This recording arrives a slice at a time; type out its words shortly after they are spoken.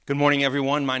Good morning,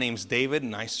 everyone. My name's David,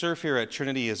 and I serve here at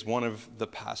Trinity as one of the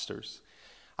pastors.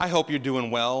 I hope you're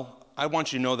doing well. I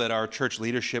want you to know that our church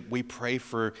leadership, we pray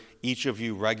for each of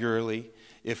you regularly.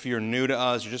 If you're new to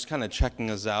us, you're just kind of checking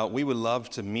us out, we would love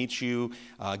to meet you,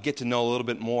 get to know a little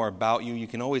bit more about you. You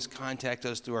can always contact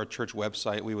us through our church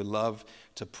website. We would love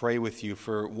to pray with you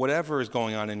for whatever is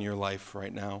going on in your life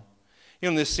right now. You know,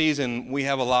 in this season, we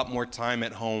have a lot more time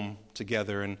at home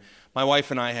together, and my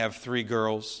wife and I have 3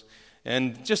 girls.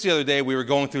 And just the other day, we were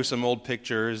going through some old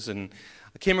pictures, and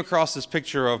I came across this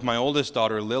picture of my oldest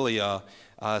daughter, Lilia,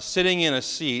 sitting in a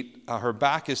seat. Her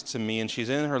back is to me, and she's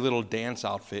in her little dance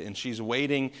outfit, and she's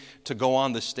waiting to go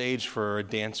on the stage for a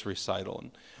dance recital.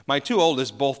 And my 2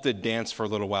 oldest both did dance for a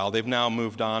little while. They've now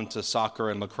moved on to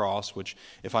soccer and lacrosse, which,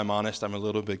 if I'm honest, I'm a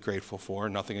little bit grateful for.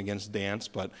 Nothing against dance,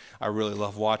 but I really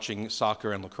love watching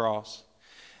soccer and lacrosse.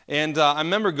 And I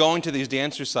remember going to these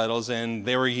dance recitals, and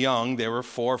they were young. They were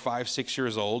 4, 5, 6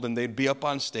 years old, and they'd be up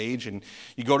on stage, and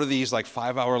you go to these like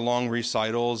 5-hour-long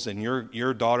recitals, and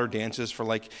your daughter dances for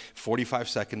like 45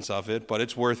 seconds of it, but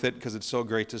it's worth it because it's so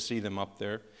great to see them up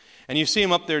there. And you see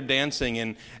them up there dancing,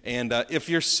 and if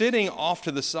you're sitting off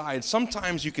to the side,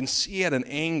 sometimes you can see at an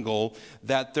angle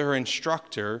that their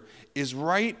instructor is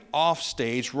right off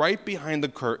stage, right behind the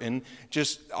curtain,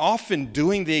 just often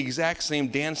doing the exact same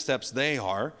dance steps they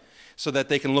are, so that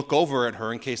they can look over at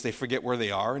her in case they forget where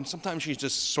they are. And sometimes she's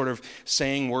just sort of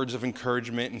saying words of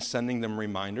encouragement and sending them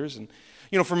reminders. And,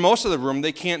 you know, for most of the room,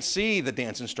 they can't see the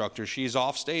dance instructor. She's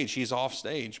off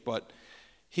stage, but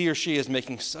he or she is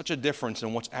making such a difference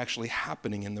in what's actually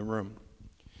happening in the room.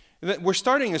 We're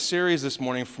starting a series this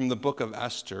morning from the book of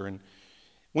Esther, and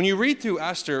when you read through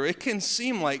Esther, it can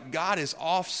seem like God is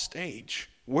off stage.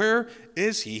 Where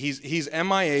is he? He's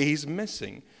MIA, he's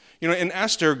missing. You know, in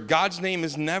Esther, God's name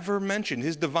is never mentioned.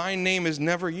 His divine name is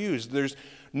never used. There's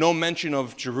no mention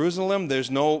of Jerusalem. There's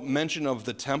no mention of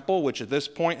the temple, which at this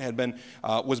point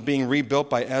was being rebuilt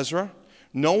by Ezra.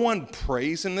 No one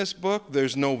prays in this book.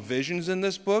 There's no visions in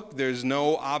this book. There's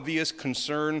no obvious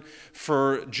concern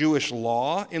for Jewish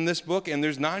law in this book. And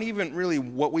there's not even really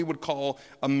what we would call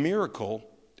a miracle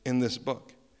in this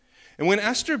book. And when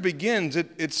Esther begins,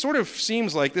 it sort of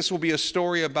seems like this will be a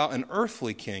story about an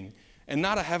earthly king and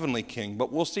not a heavenly king,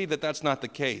 but we'll see that that's not the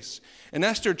case. In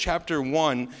Esther chapter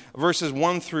 1, verses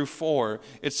 1 through 4,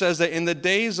 it says that in the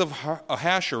days of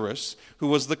Ahasuerus, who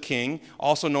was the king,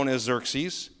 also known as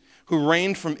Xerxes, who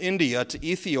reigned from India to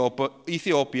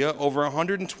Ethiopia over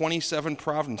 127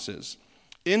 provinces.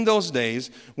 In those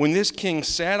days, when this king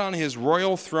sat on his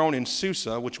royal throne in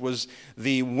Susa, which was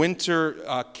the winter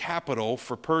capital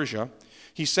for Persia,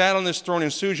 he sat on this throne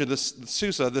in Susa,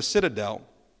 the citadel.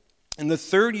 In the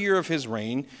 3rd year of his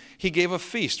reign, he gave a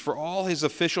feast for all his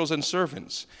officials and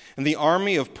servants. And the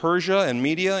army of Persia and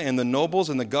Media and the nobles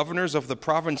and the governors of the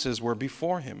provinces were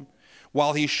before him,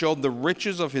 while he showed the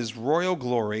riches of his royal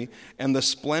glory and the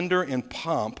splendor and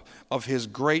pomp of his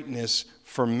greatness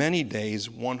for many days,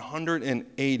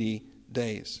 180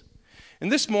 days.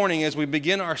 And this morning, as we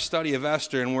begin our study of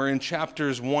Esther, and we're in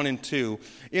chapters 1 and 2,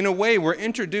 in a way, we're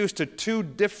introduced to 2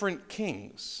 different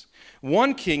kings.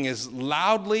 One king is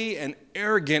loudly and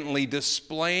arrogantly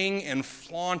displaying and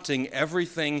flaunting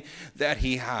everything that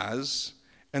he has.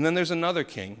 And then there's another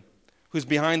king who's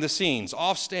behind the scenes,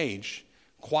 off stage,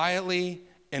 quietly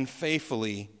and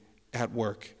faithfully at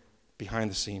work behind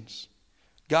the scenes.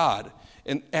 God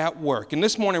at work. And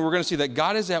this morning we're going to see that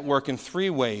God is at work in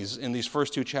 3 ways in these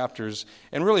first 2 chapters,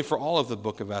 and really for all of the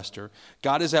book of Esther.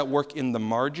 God is at work in the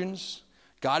margins.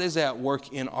 God is at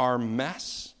work in our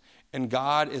mess. And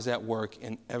God is at work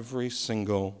in every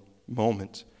single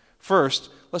moment. First,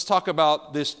 let's talk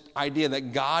about this idea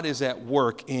that God is at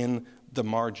work in the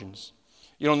margins.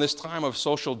 You know, in this time of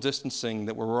social distancing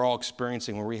that we're all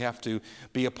experiencing, where we have to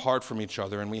be apart from each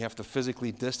other and we have to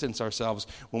physically distance ourselves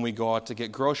when we go out to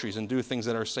get groceries and do things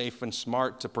that are safe and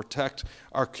smart to protect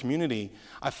our community,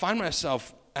 I find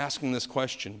myself asking this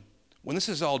question: when this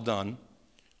is all done,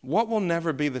 what will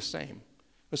never be the same?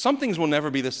 Some things will never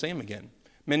be the same again.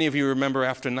 Many of you remember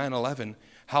after 9/11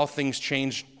 how things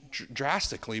changed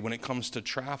drastically when it comes to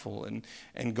travel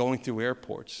and going through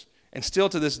airports. And still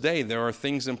to this day, there are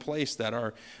things in place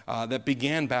that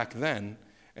began back then.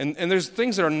 And there's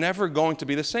things that are never going to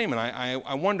be the same. And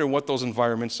I wonder what those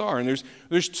environments are. And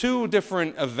there's 2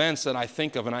 different events that I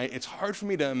think of, and it's hard for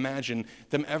me to imagine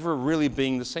them ever really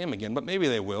being the same again. But maybe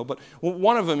they will. But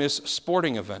one of them is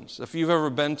sporting events. If you've ever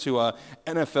been to an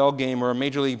NFL game or a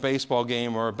Major League Baseball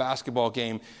game or a basketball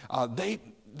game,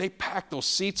 they pack those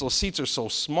seats. Those seats are so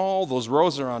small. Those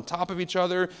rows are on top of each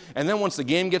other. And then once the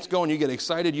game gets going, you get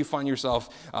excited. You find yourself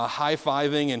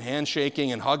high-fiving and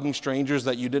handshaking and hugging strangers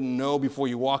that you didn't know before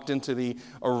you walked into the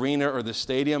arena or the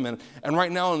stadium. And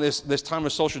right now in this time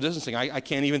of social distancing, I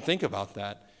can't even think about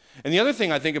that. And the other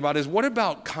thing I think about is, what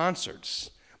about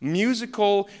concerts?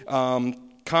 Musical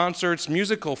concerts,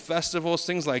 musical festivals,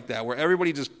 things like that, where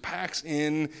everybody just packs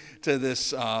in to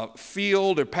this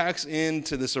field or packs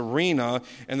into this arena,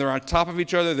 and they're on top of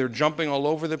each other, they're jumping all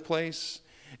over the place.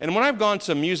 And when I've gone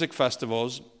to music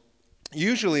festivals,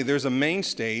 usually there's a main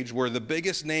stage where the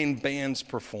biggest name bands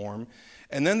perform,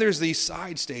 and then there's these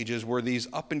side stages where these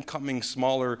up-and-coming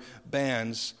smaller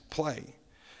bands play.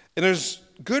 And there's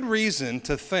good reason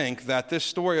to think that this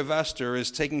story of Esther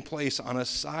is taking place on a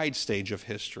side stage of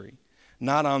history,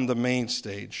 not on the main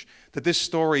stage, that this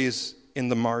story is in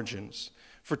the margins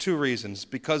for two reasons: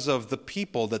 because of the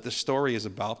people that the story is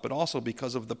about, but also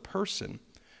because of the person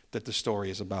that the story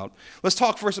is about. Let's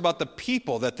talk first about the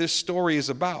people that this story is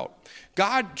about.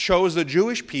 God chose the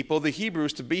Jewish people, the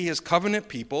Hebrews, to be his covenant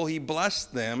people. He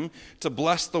blessed them to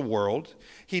bless the world.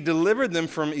 He delivered them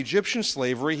from Egyptian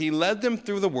slavery. He led them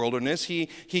through the wilderness. He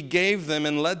gave them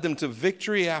and led them to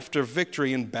victory after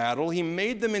victory in battle. He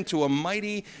made them into a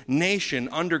mighty nation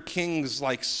under kings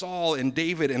like Saul and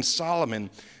David and Solomon.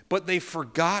 But they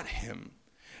forgot him.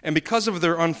 And because of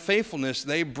their unfaithfulness,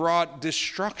 they brought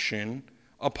destruction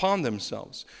upon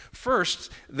themselves.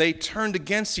 First, they turned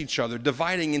against each other,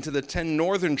 dividing into the 10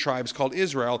 northern tribes called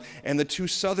Israel and the 2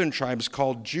 southern tribes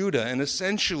called Judah, and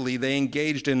essentially they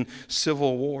engaged in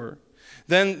civil war.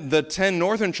 Then the 10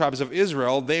 northern tribes of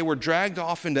Israel, they were dragged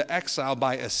off into exile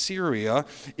by Assyria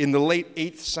in the late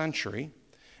 8th century.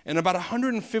 And about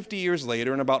 150 years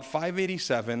later, in about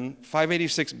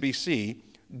 586 BC,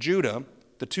 Judah,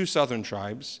 the 2 southern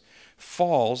tribes,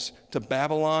 falls to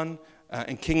Babylon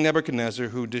and King Nebuchadnezzar,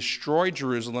 who destroyed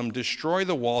Jerusalem, destroyed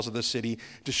the walls of the city,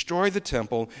 destroyed the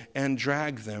temple, and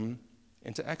dragged them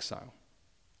into exile.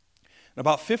 And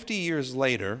about 50 years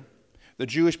later, the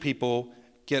Jewish people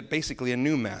get basically a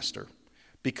new master,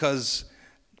 because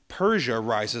Persia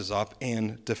rises up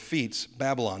and defeats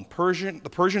Babylon. The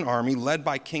Persian army, led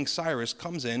by King Cyrus,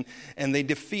 comes in and they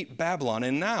defeat Babylon.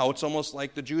 And now it's almost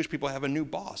like the Jewish people have a new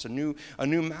boss, a new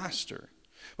master.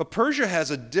 But Persia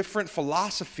has a different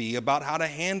philosophy about how to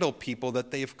handle people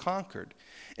that they've conquered.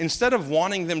 Instead of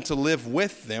wanting them to live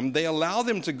with them, they allow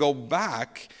them to go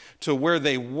back to where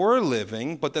they were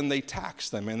living, but then they tax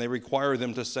them and they require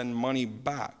them to send money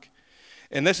back.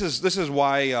 And this is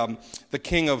why the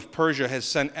king of Persia has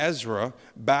sent Ezra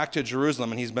back to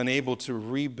Jerusalem, and he's been able to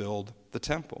rebuild the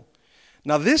temple.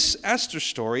 Now, this Esther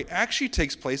story actually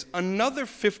takes place another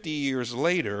 50 years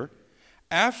later,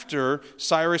 after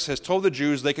Cyrus has told the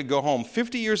Jews they could go home.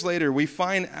 50 years later, we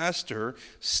find Esther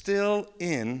still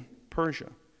in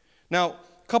Persia. Now,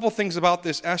 a couple things about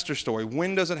this Esther story.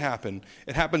 When does it happen?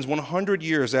 It happens 100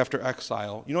 years after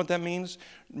exile. You know what that means?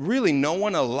 Really, no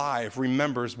one alive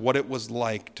remembers what it was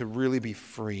like to really be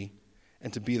free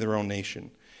and to be their own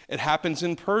nation. It happens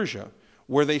in Persia,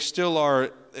 where they still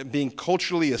are being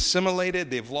culturally assimilated.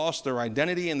 They've lost their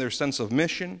identity and their sense of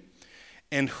mission.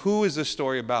 And who is this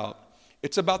story about?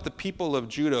 It's about the people of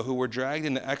Judah who were dragged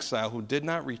into exile, who did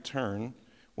not return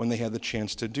when they had the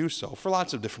chance to do so, for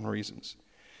lots of different reasons.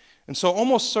 And so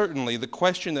almost certainly the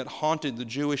question that haunted the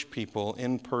Jewish people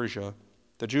in Persia,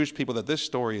 the Jewish people that this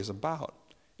story is about,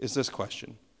 is this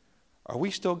question: are we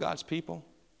still God's people?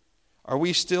 Are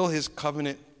we still his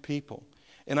covenant people?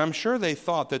 And I'm sure they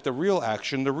thought that the real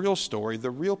action, the real story,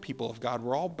 the real people of God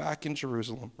were all back in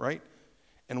Jerusalem, right?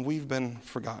 And we've been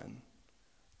forgotten.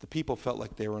 The people felt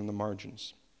like they were in the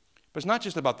margins. But it's not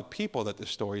just about the people that this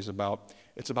story is about.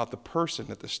 It's about the person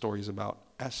that this story is about,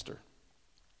 Esther.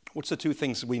 What's the two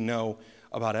things we know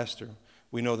about Esther?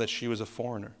 We know that she was a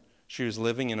foreigner. She was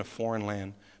living in a foreign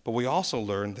land. But we also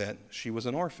learned that she was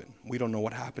an orphan. We don't know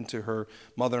what happened to her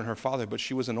mother and her father, but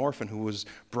she was an orphan who was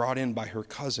brought in by her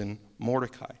cousin,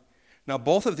 Mordecai. Now,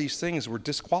 both of these things were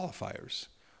disqualifiers.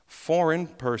 Foreign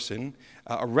person,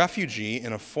 a refugee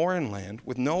in a foreign land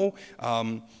with no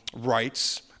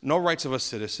rights of a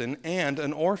citizen, and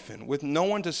an orphan with no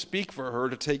one to speak for her,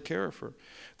 to take care of her.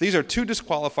 These are two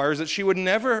disqualifiers that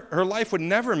her life would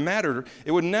never matter.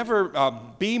 It would never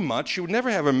be much. She would never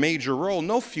have a major role,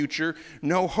 no future,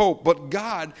 no hope. But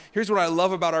God, here's what I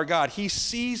love about our God. He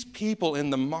sees people in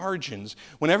the margins.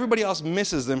 When everybody else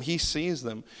misses them, he sees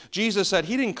them. Jesus said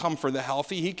he didn't come for the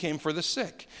healthy, he came for the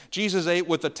sick. Jesus ate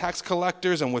with the tax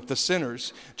collectors and with the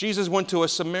sinners. Jesus went to a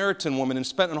Samaritan woman and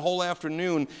spent a whole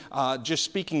afternoon just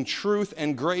speaking speaking truth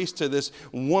and grace to this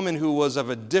woman who was of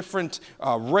a different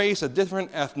race, a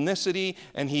different ethnicity,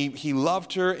 and he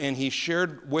loved her and he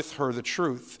shared with her the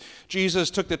truth. Jesus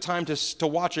took the time to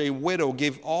watch a widow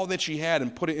give all that she had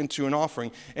and put it into an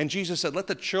offering. And Jesus said, let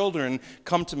the children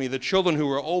come to me, the children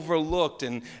who are overlooked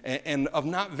and of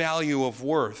not value of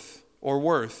worth.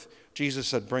 Jesus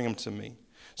said, bring them to me.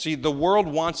 See, the world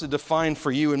wants to define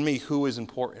for you and me who is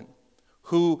important,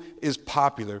 who is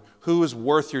popular, who is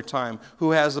worth your time,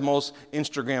 who has the most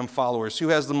Instagram followers, who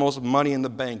has the most money in the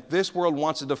bank. This world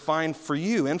wants to define for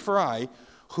you and for I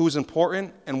who's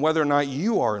important and whether or not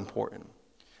you are important.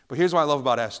 But here's what I love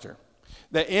about Esther.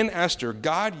 That in Esther,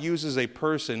 God uses a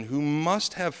person who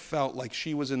must have felt like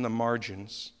she was in the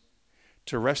margins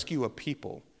to rescue a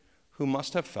people who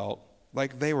must have felt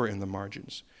like they were in the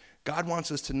margins. God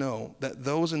wants us to know that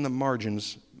those in the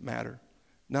margins matter.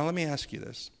 Now let me ask you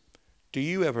this. Do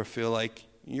you ever feel like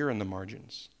you're in the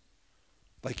margins?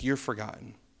 Like you're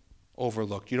forgotten,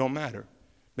 overlooked, you don't matter?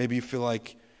 Maybe you feel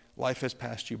like life has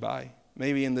passed you by.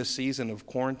 Maybe in this season of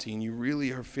quarantine, you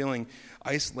really are feeling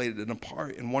isolated and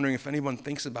apart and wondering if anyone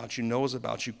thinks about you, knows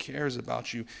about you, cares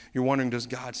about you. You're wondering, does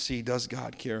God see? Does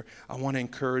God care? I want to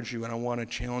encourage you and I want to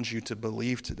challenge you to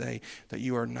believe today that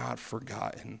you are not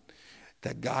forgotten,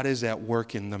 that God is at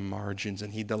work in the margins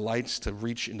and he delights to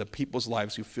reach into people's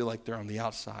lives who feel like they're on the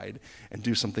outside and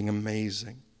do something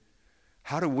amazing.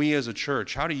 How do we as a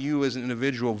church, how do you as an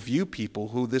individual view people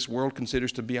who this world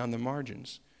considers to be on the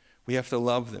margins? We have to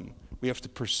love them. We have to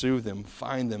pursue them,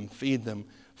 find them, feed them,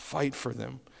 fight for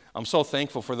them. I'm so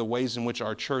thankful for the ways in which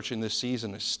our church in this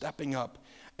season is stepping up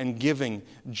and giving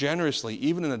generously,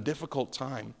 even in a difficult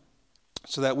time,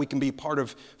 so that we can be part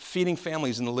of feeding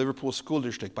families in the Liverpool School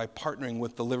District by partnering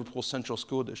with the Liverpool Central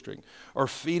School District, or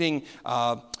feeding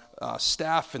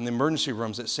staff in the emergency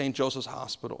rooms at St. Joseph's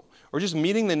Hospital, or just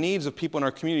meeting the needs of people in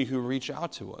our community who reach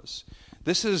out to us.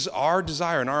 This is our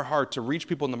desire in our heart to reach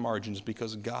people in the margins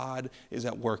because God is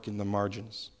at work in the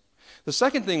margins. The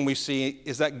second thing we see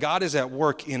is that God is at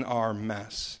work in our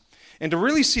mess. And to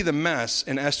really see the mess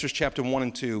in Esther's chapter 1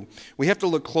 and 2, we have to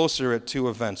look closer at two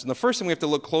events. And the first thing we have to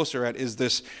look closer at is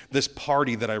this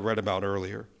party that I read about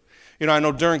earlier. You know, I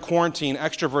know during quarantine,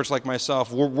 extroverts like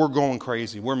myself, we're going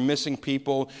crazy. We're missing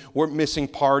people. We're missing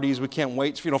parties. We can't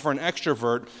wait. You know, for an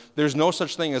extrovert, there's no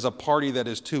such thing as a party that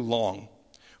is too long.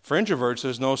 For introverts,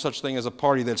 there's no such thing as a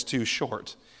party that's too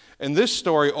short. And this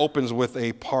story opens with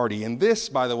a party. And this,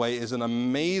 by the way, is an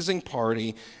amazing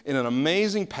party in an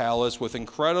amazing palace with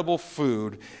incredible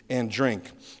food and drink.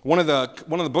 One of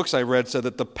the books I read said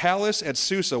that the palace at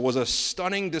Susa was a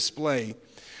stunning display.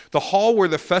 The hall where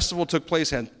the festival took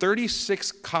place had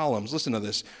 36 columns. Listen to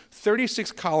this.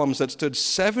 36 columns that stood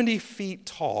 70 feet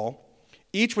tall,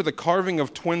 each with a carving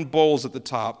of twin bulls at the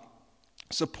top,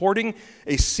 supporting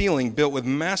a ceiling built with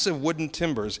massive wooden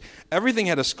timbers. Everything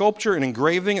had a sculpture, an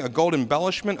engraving, a gold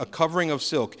embellishment, a covering of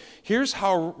silk. Here's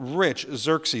how rich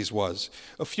Xerxes was.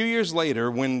 A few years later,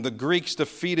 when the Greeks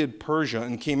defeated Persia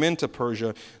and came into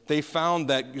Persia, they found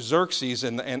that Xerxes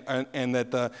and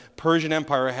that the Persian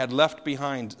Empire had left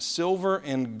behind silver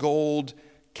and gold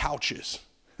couches.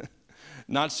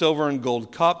 Not silver and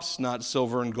gold cups, not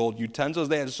silver and gold utensils.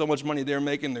 They had so much money they were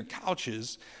making their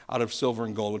couches out of silver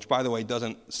and gold, which, by the way,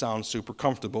 doesn't sound super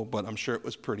comfortable, but I'm sure it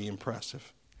was pretty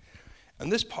impressive. And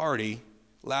this party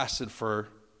lasted for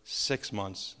 6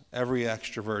 months. Every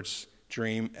extrovert's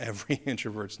dream, every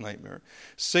introvert's nightmare.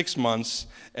 6 months,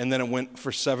 and then it went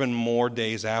for 7 more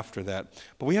days after that.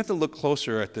 But we have to look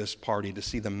closer at this party to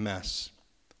see the mess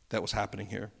that was happening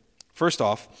here. First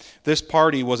off, this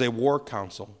party was a war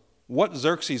council. What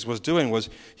Xerxes was doing was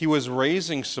he was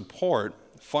raising support,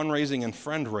 fundraising and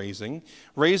friend-raising,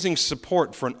 raising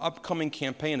support for an upcoming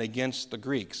campaign against the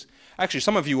Greeks. Actually,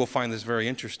 some of you will find this very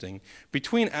interesting.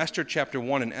 Between Esther chapter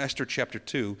 1 and Esther chapter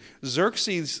 2,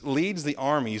 Xerxes leads the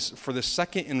armies for the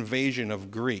second invasion of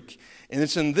Greek. And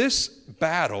it's in this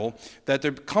battle that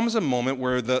there comes a moment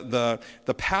where the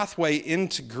pathway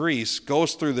into Greece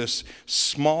goes through this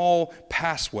small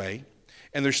passway,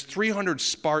 and there's 300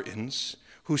 Spartans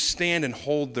who stand and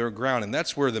hold their ground. And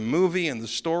that's where the movie and the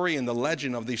story and the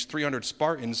legend of these 300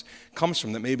 Spartans comes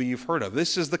from that maybe you've heard of.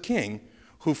 This is the king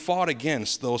who fought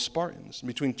against those Spartans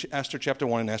between Esther chapter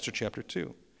 1 and Esther chapter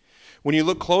 2. When you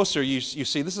look closer, you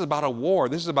see this is about a war.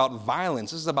 This is about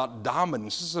violence. This is about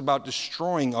dominance. This is about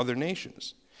destroying other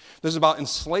nations. This is about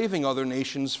enslaving other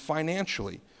nations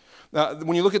financially.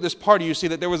 When you look at this party, you see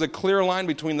that there was a clear line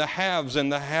between the haves and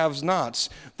the have-nots.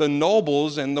 The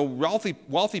nobles and the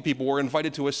wealthy people were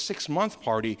invited to a 6-month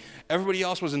party. Everybody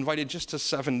else was invited just to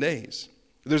 7 days.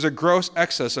 There's a gross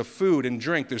excess of food and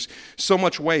drink. There's so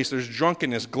much waste. There's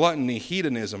drunkenness, gluttony,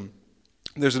 hedonism.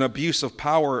 There's an abuse of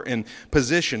power and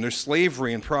position. There's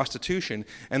slavery and prostitution.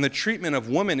 And the treatment of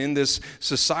women in this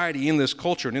society, in this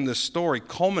culture, and in this story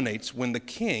culminates when the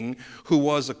king, who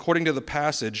was, according to the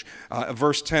passage,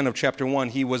 verse 10 of chapter 1,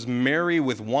 he was merry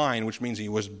with wine, which means he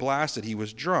was blasted, he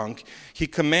was drunk. He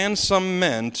commands some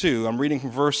men, too, I'm reading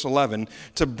from verse 11,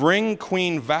 to bring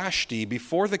Queen Vashti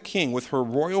before the king with her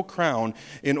royal crown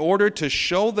in order to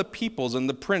show the peoples and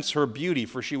the prince her beauty,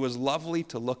 for she was lovely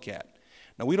to look at.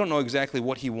 Now, we don't know exactly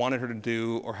what he wanted her to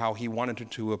do or how he wanted her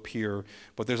to appear,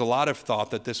 but there's a lot of thought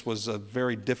that this was a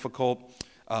very difficult,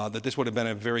 that this would have been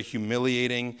a very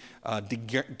humiliating,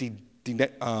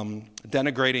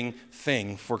 denigrating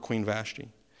thing for Queen Vashti.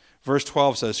 Verse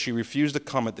 12 says, she refused to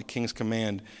come at the king's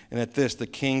command, and at this the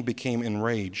king became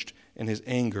enraged, and his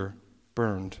anger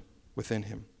burned within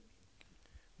him.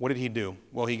 What did he do?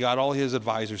 Well, he got all his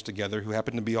advisors together, who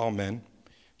happened to be all men.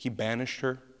 He banished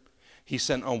her. He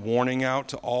sent a warning out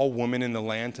to all women in the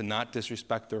land to not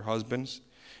disrespect their husbands.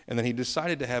 And then he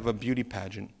decided to have a beauty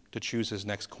pageant to choose his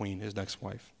next queen, his next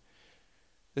wife.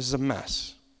 This is a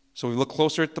mess. So we look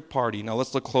closer at the party. Now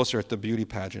let's look closer at the beauty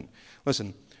pageant.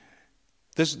 Listen,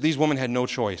 these women had no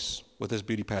choice with this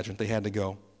beauty pageant. They had to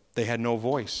go. They had no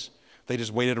voice. They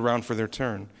just waited around for their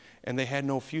turn. And they had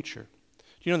no future.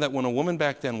 Do you know that when a woman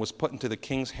back then was put into the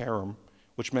king's harem,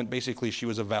 which meant basically she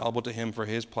was available to him for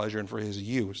his pleasure and for his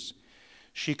use,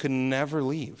 she could never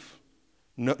leave.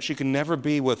 No, she could never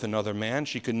be with another man.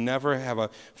 She could never have a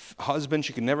husband.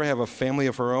 She could never have a family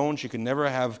of her own. She could never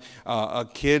have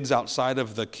kids outside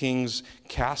of the king's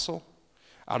castle,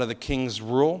 out of the king's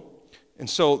rule. And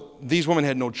so these women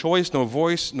had no choice, no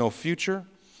voice, no future.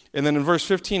 And then in verse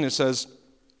 15 it says,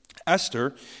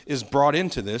 Esther is brought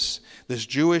into this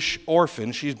Jewish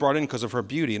orphan. She's brought in because of her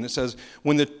beauty. And it says,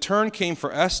 when the turn came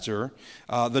for Esther,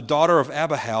 the daughter of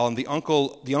Abihail and the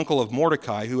uncle of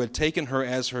Mordecai, who had taken her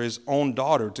as his own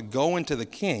daughter to go into the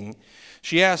king,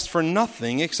 she asked for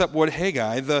nothing except what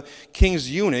Haggai, the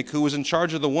king's eunuch, who was in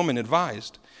charge of the woman,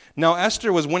 advised. Now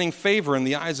Esther was winning favor in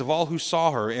the eyes of all who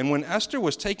saw her, and when Esther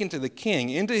was taken to the king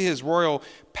into his royal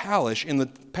palace in the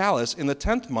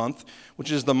 10th month,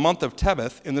 which is the month of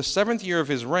Tebeth, in the 7th year of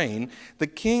his reign, the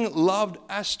king loved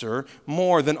Esther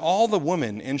more than all the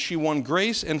women, and she won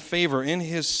grace and favor in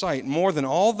his sight more than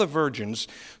all the virgins,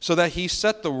 so that he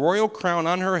set the royal crown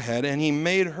on her head, and he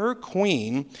made her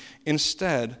queen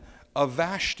instead of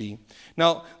Vashti.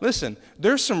 Now, listen,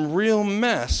 there's some real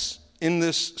mess in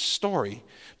this story.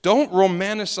 Don't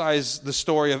romanticize the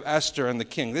story of Esther and the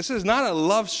king. This is not a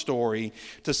love story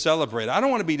to celebrate. I don't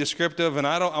want to be descriptive, and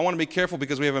I want to be careful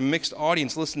because we have a mixed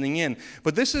audience listening in.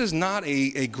 But this is not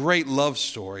a great love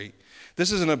story.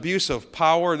 This is an abuse of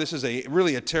power. This is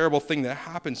really a terrible thing that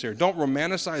happens here. Don't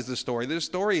romanticize the story. This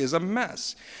story is a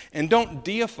mess. And don't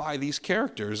deify these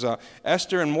characters.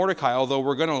 Esther and Mordecai, although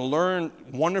we're going to learn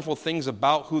wonderful things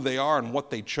about who they are and what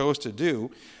they chose to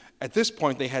do, at this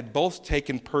point, they had both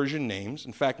taken Persian names.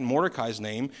 In fact, Mordecai's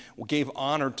name gave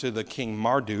honor to the king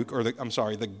Marduk,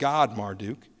 the god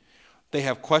Marduk. They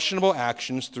have questionable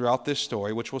actions throughout this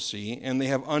story, which we'll see, and they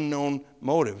have unknown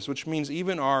motives, which means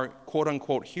even our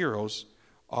quote-unquote heroes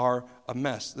are a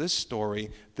mess. This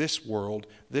story, this world,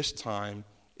 this time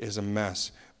is a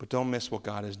mess. But don't miss what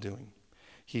God is doing.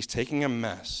 He's taking a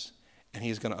mess, and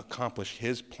he's going to accomplish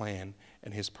his plan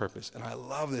and his purpose. And I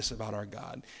love this about our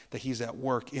God, that he's at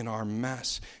work in our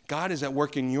mess. God is at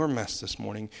work in your mess this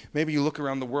morning. Maybe you look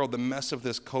around the world, the mess of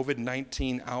this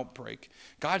COVID-19 outbreak.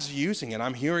 God's using it.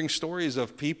 I'm hearing stories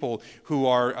of people who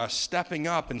are stepping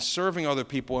up and serving other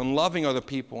people and loving other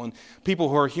people, and people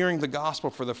who are hearing the gospel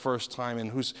for the first time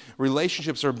and whose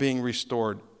relationships are being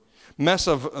restored.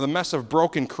 The mess of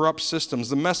broken, corrupt systems,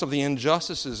 the mess of the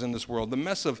injustices in this world, the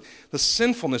mess of the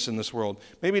sinfulness in this world.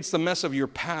 Maybe it's the mess of your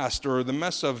past or the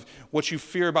mess of what you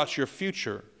fear about your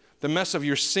future, the mess of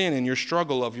your sin and your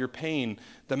struggle, of your pain,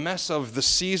 the mess of the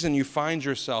season you find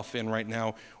yourself in right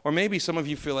now. Or maybe some of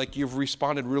you feel like you've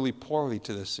responded really poorly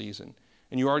to this season,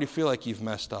 and you already feel like you've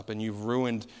messed up and you've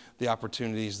ruined the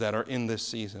opportunities that are in this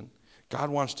season. God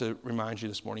wants to remind you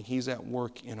this morning, he's at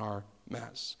work in our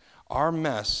mess. Our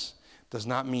mess does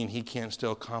not mean he can't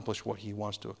still accomplish what he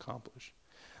wants to accomplish.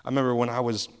 I remember when I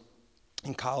was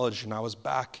in college and I was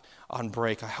back on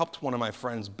break, I helped one of my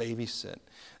friends babysit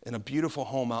in a beautiful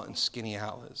home out in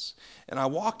Skaneateles. And I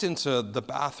walked into the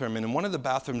bathroom, and in one of the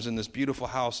bathrooms in this beautiful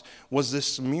house was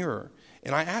this mirror.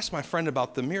 And I asked my friend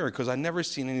about the mirror because I'd never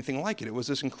seen anything like it. It was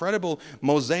this incredible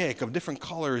mosaic of different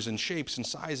colors and shapes and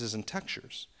sizes and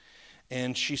textures.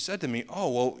 And she said to me,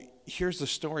 oh, well, here's the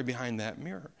story behind that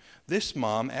mirror. This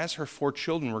mom, as her 4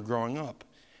 children were growing up,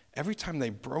 every time they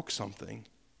broke something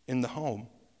in the home,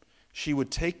 she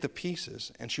would take the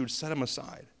pieces and she would set them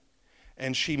aside.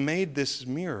 And she made this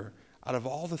mirror out of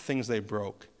all the things they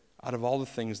broke, out of all the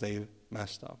things they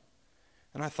messed up.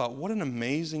 And I thought, what an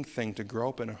amazing thing to grow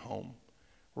up in a home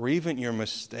where even your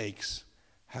mistakes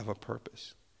have a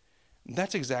purpose. And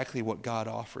that's exactly what God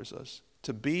offers us,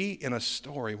 to be in a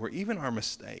story where even our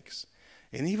mistakes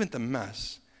and even the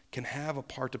mess can have a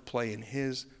part to play in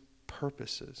his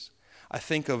purposes. I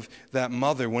think of that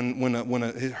mother when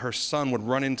her son would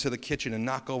run into the kitchen and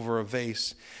knock over a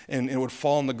vase and it would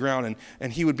fall on the ground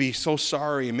and he would be so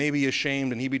sorry and maybe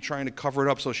ashamed and he'd be trying to cover it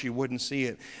up so she wouldn't see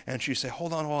it. And she'd say,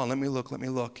 hold on, let me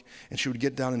look. And she would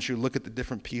get down and she would look at the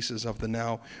different pieces of the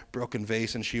now broken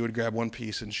vase and she would grab one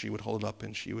piece and she would hold it up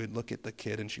and she would look at the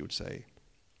kid and she would say,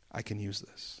 I can use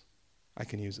this. I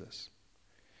can use this.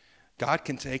 God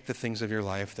can take the things of your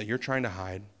life that you're trying to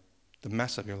hide, the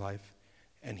mess of your life,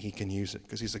 and he can use it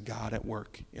because he's a God at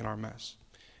work in our mess.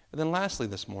 And then lastly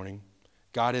this morning,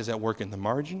 God is at work in the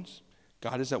margins,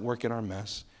 God is at work in our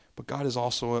mess, but God is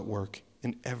also at work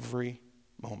in every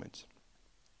moment.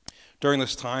 During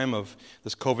this time of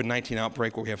this COVID-19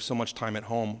 outbreak where we have so much time at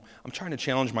home, I'm trying to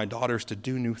challenge my daughters to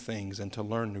do new things and to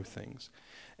learn new things.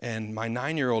 And my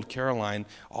 9-year-old Caroline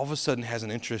all of a sudden has an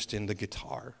interest in the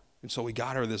guitar. And so we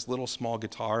got her this little small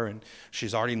guitar, and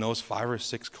she's already knows 5 or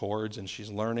 6 chords, and she's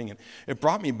learning. And it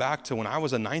brought me back to when I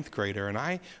was a 9th grader, and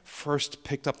I first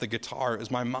picked up the guitar. It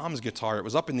was my mom's guitar. It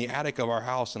was up in the attic of our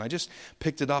house, and I just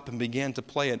picked it up and began to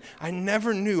play it. I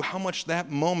never knew how much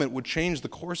that moment would change the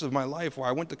course of my life, where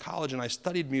I went to college, and I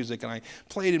studied music, and I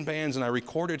played in bands, and I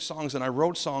recorded songs, and I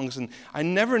wrote songs, and I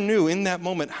never knew in that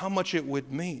moment how much it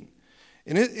would mean.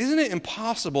 And isn't it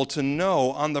impossible to know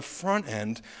on the front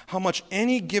end how much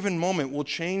any given moment will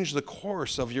change the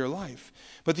course of your life?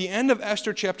 But the end of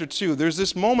Esther chapter 2, there's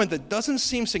this moment that doesn't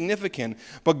seem significant,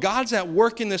 but God's at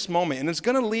work in this moment, and it's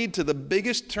going to lead to the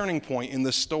biggest turning point in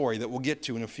the story that we'll get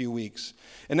to in a few weeks.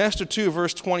 In Esther 2,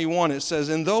 verse 21, it says,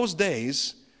 in those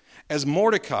days, as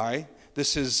Mordecai,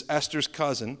 this is Esther's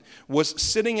cousin, was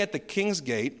sitting at the king's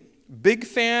gate,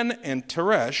 Bigthan and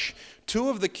Teresh, 2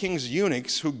 of the king's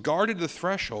eunuchs who guarded the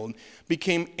threshold,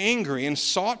 became angry and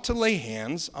sought to lay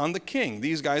hands on the king.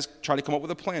 These guys tried to come up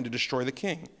with a plan to destroy the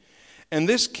king. And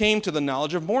this came to the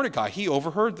knowledge of Mordecai. He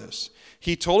overheard this.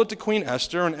 He told it to Queen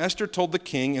Esther, and Esther told the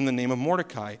king in the name of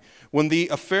Mordecai. When the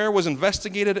affair was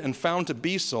investigated and found to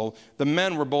be so, the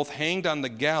men were both hanged on the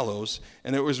gallows,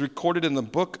 and it was recorded in the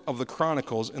book of the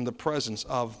Chronicles in the presence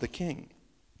of the king.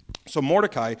 So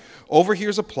Mordecai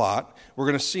overhears a plot. We're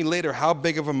going to see later how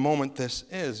big of a moment this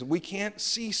is. We can't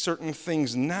see certain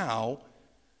things now,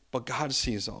 but God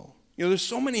sees all. You know, there's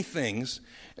so many things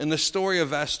in the story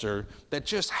of Esther that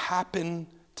just happen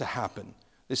to happen.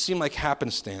 They seem like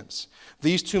happenstance.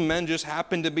 These 2 men just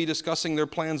happened to be discussing their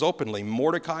plans openly.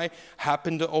 Mordecai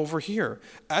happened to overhear.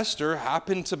 Esther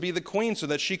happened to be the queen so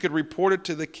that she could report it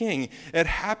to the king. It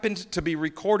happened to be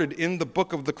recorded in the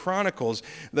book of the Chronicles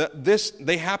that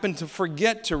they happened to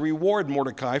forget to reward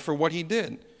Mordecai for what he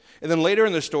did. And then later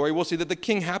in the story, we'll see that the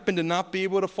king happened to not be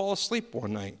able to fall asleep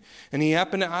one night. And he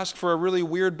happened to ask for a really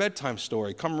weird bedtime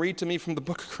story. Come read to me from the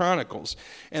book of Chronicles.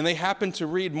 And they happened to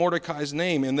read Mordecai's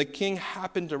name. And the king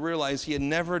happened to realize he had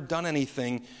never done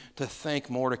anything to thank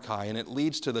Mordecai. And it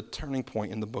leads to the turning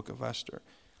point in the book of Esther.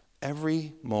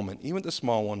 Every moment, even the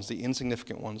small ones, the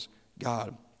insignificant ones,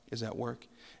 God is at work.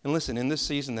 And listen, in this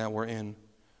season that we're in,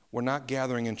 we're not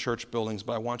gathering in church buildings,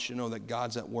 but I want you to know that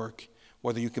God's at work.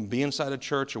 Whether you can be inside a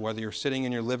church or whether you're sitting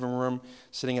in your living room,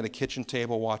 sitting at a kitchen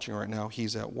table watching right now,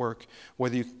 he's at work.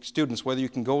 Whether you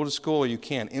can go to school or you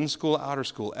can't, in school, out of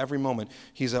school, every moment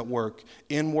he's at work.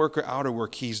 In work or out of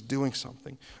work, he's doing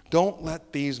something. Don't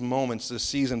let these moments, this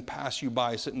season, pass you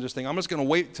by. Sit and just think, I'm just going to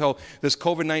wait until this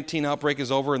COVID-19 outbreak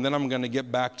is over and then I'm going to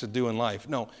get back to doing life.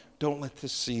 No, don't let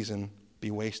this season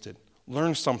be wasted.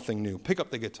 Learn something new. Pick up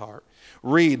the guitar.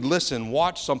 Read, listen,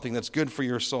 watch something that's good for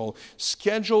your soul.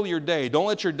 Schedule your day. Don't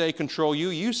let your day control you.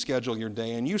 You schedule your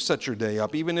day and you set your day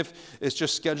up, even if it's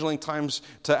just scheduling times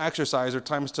to exercise or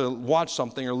times to watch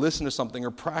something or listen to something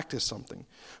or practice something.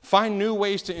 Find new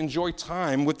ways to enjoy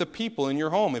time with the people in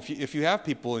your home. If you have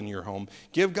people in your home,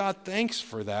 give God thanks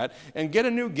for that and get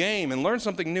a new game and learn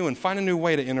something new and find a new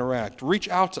way to interact. Reach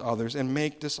out to others and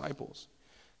make disciples.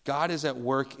 God is at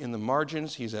work in the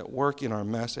margins, he's at work in our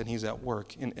mess, and he's at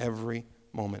work in every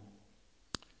moment.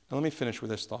 Now let me finish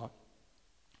with this thought.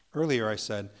 Earlier I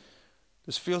said,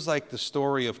 this feels like the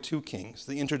story of 2 kings,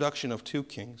 the introduction of 2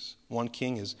 kings. One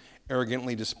king is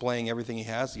arrogantly displaying everything he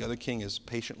has. The other king is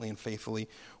patiently and faithfully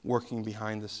working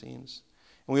behind the scenes.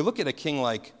 And we look at a king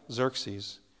like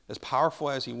Xerxes, as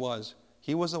powerful as he was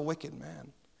a wicked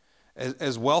man.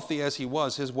 As wealthy as he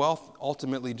was, his wealth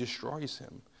ultimately destroys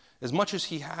him. As much as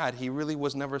he had, he really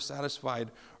was never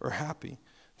satisfied or happy.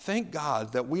 Thank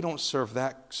God that we don't serve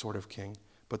that sort of king,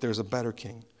 but there's a better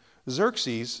king.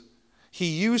 Xerxes, he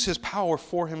used his power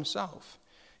for himself.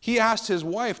 He asked his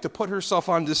wife to put herself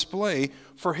on display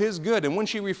for his good, and when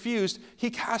she refused, he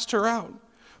cast her out.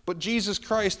 But Jesus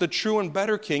Christ, the true and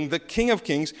better king, the King of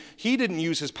Kings, he didn't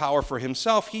use his power for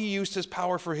himself. He used his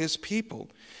power for his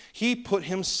people. He put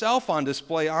himself on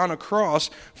display on a cross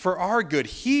for our good.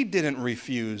 He didn't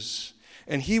refuse,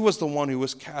 and he was the one who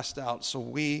was cast out so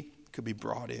we could be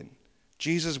brought in.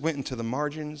 Jesus went into the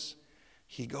margins.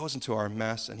 He goes into our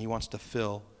mess, and he wants to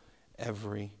fill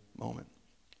every moment.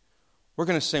 We're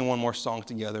going to sing one more song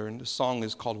together, and the song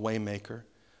is called Waymaker.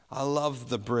 I love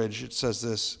the bridge. It says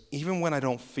this: even when I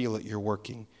don't feel it, you're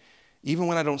working. Even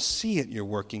when I don't see it, you're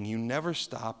working. You never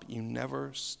stop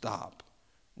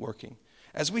working.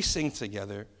 As we sing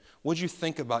together, would you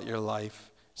think about your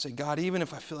life? Say, God, even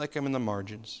if I feel like I'm in the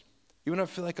margins, even if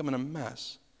I feel like I'm in a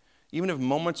mess, even if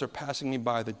moments are passing me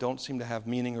by that don't seem to have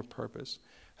meaning or purpose,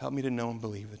 help me to know and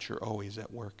believe that you're always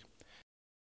at work.